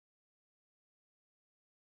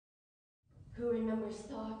Who remembers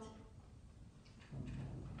thought?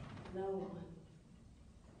 No one.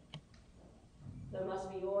 There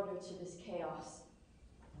must be order to this chaos.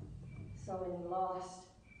 So many lost,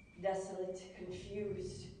 desolate,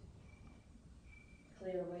 confused.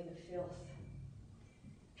 Clear away the filth.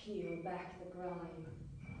 Peel back the grime.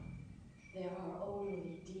 There are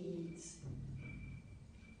only deeds.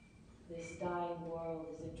 This dying world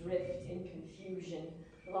is adrift in confusion,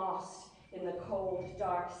 lost in the cold,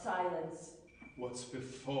 dark silence. What's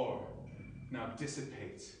before now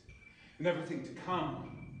dissipates, and everything to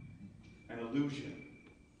come, an illusion.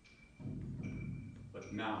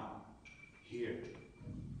 But now, here,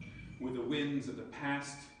 where the winds of the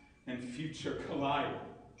past and future collide,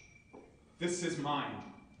 this is mine.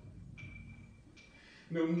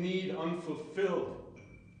 No need unfulfilled,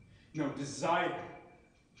 no desire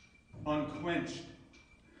unquenched.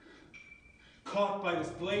 Caught by this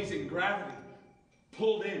blazing gravity,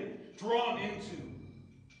 pulled in, drawn into.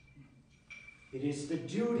 It is the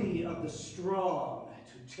duty of the strong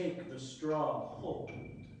to take the strong hold.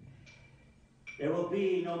 There will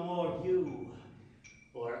be no more you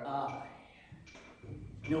or I.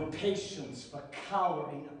 No patience for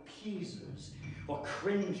cowering appeasers or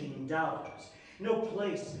cringing doubters. No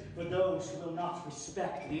place for those who will not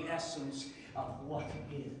respect the essence of what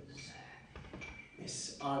is.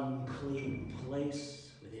 This unclean place,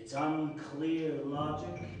 with its unclear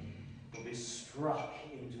logic, will be struck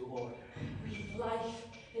into order. Breathe life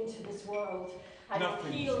into this world. I will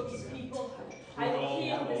Nothing heal is these exempt. people. I will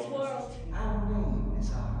heal this world. Our name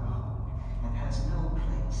is our own, and has no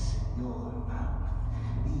place in your mouth.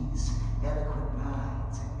 These eloquent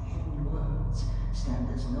lines and hidden words stand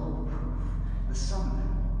as no proof. The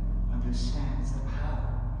summoner understands the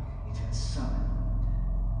power it has summoned.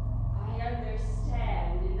 I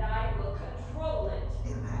understand, and I will control it.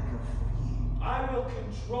 A lack of fear. I will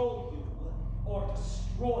control you or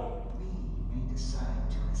destroy you.